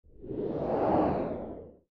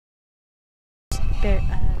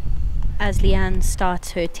as Leanne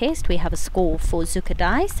starts her test, we have a score for Zucker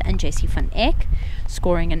Dice and Jessie van Eck,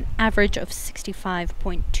 scoring an average of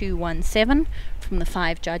 65.217 from the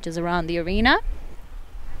 5 judges around the arena.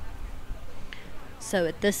 So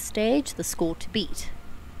at this stage, the score to beat.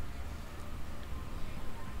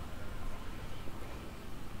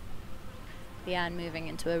 Leanne moving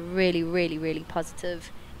into a really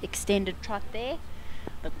positive extended trot there.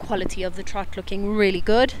 The quality of the trot looking really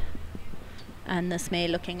good. And this mare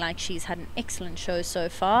looking like she's had an excellent show so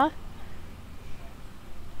far.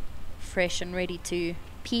 Fresh and ready to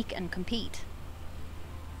peak and compete.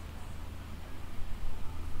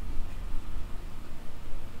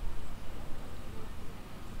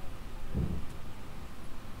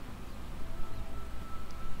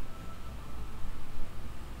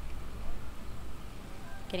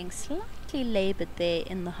 Getting slightly laboured there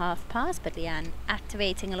in the half pass, but Leanne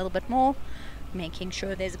activating a little bit more, making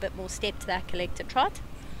sure there's a bit more step to that collected trot.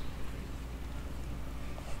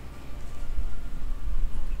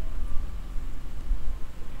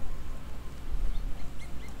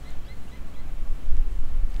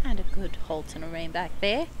 And a good halt and a rein back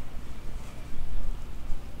there.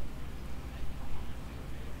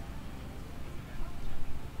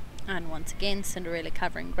 And once again, Cinderella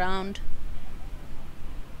covering ground.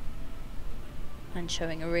 And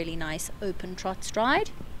showing a really nice open trot stride,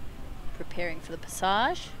 preparing for the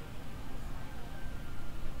passage.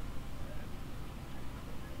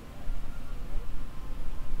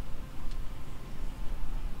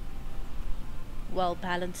 Well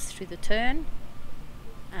balanced through the turn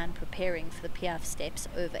and preparing for the piaffe steps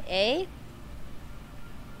over A.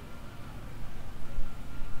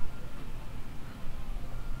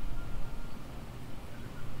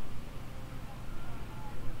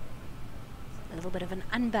 A little bit of an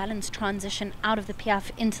unbalanced transition out of the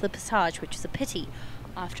piaffe into the passage, which is a pity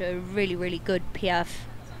after a really good piaffe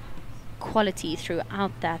quality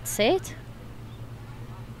throughout that set.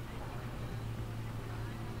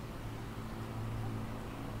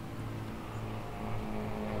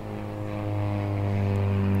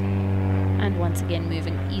 And once again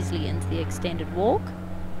moving easily into the extended walk.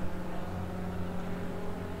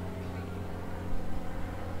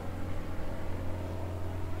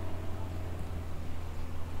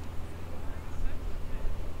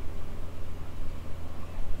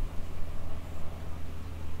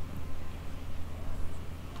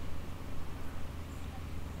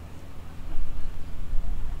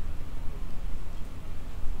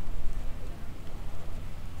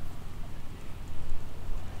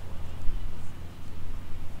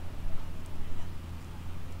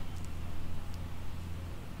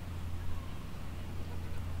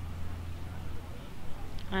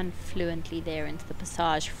 And fluently there into the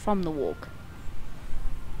passage from the walk.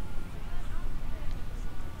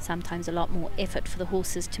 Sometimes a lot more effort for the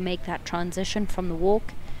horses to make that transition from the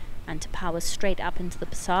walk and to power straight up into the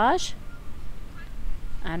passage.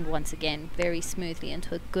 And once again, very smoothly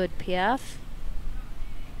into a good piaffe.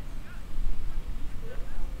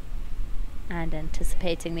 And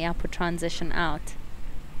anticipating the upward transition out.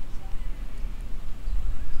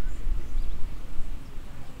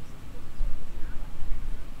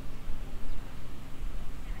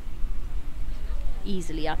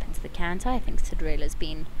 Easily up into the canter. I think Cinderella's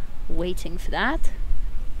been waiting for that.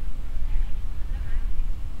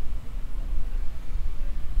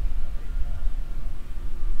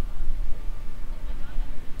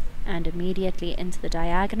 And immediately into the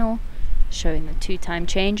diagonal, showing the 2-time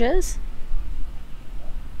changes.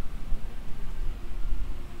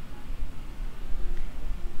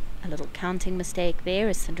 A little counting mistake there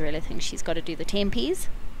as Cinderella thinks she's got to do the tempies.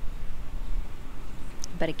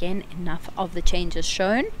 But again, enough of the changes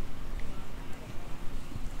shown.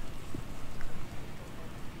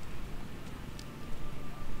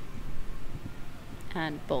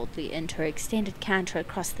 And boldly into her extended canter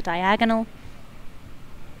across the diagonal.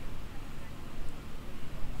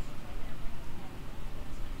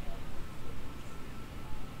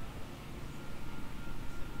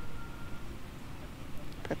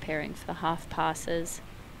 Preparing for the half passes.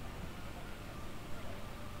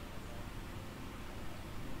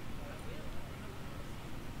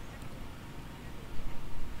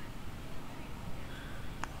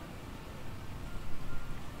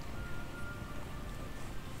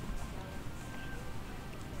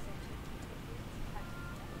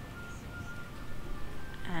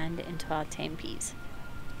 And into our tempies.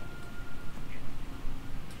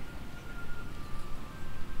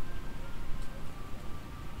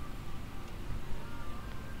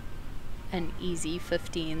 An easy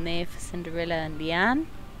 15 there for Cinderella and Leanne.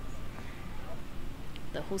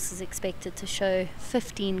 The horse is expected to show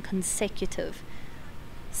 15 consecutive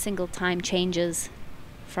single time changes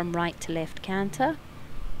from right to left canter.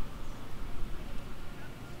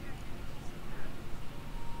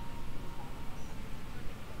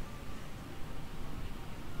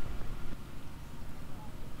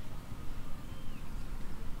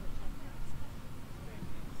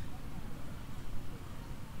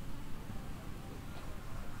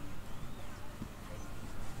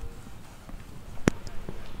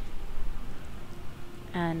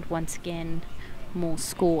 And once again, more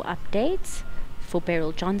score updates for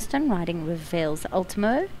Beryl Johnston riding Reveille's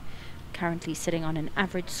Ultimo, currently sitting on an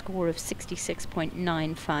average score of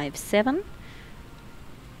 66.957,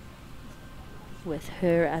 with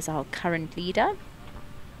her as our current leader,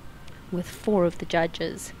 with 4 of the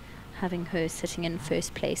judges having her sitting in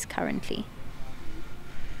first place currently.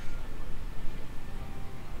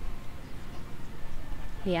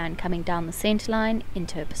 Leanne coming down the centre line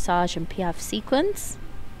into a Passage and Piaffe sequence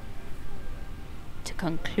to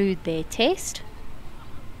conclude their test.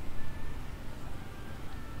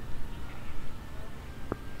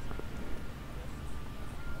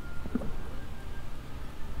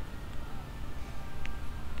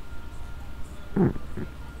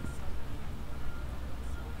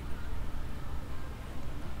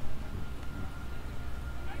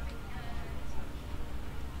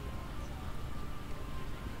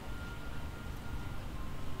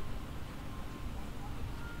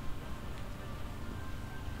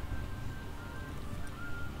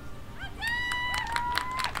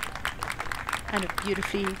 And a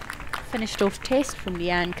beautifully finished off test from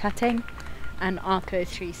LeanneCutting and Arco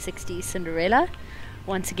 360 Cinderella.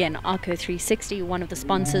 Once again, Arco 360, one of the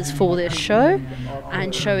sponsors for this show,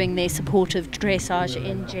 and showing their support of dressage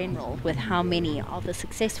in general with how many of the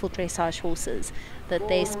successful dressage horses that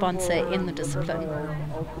they sponsor in the discipline.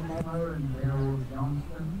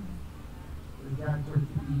 The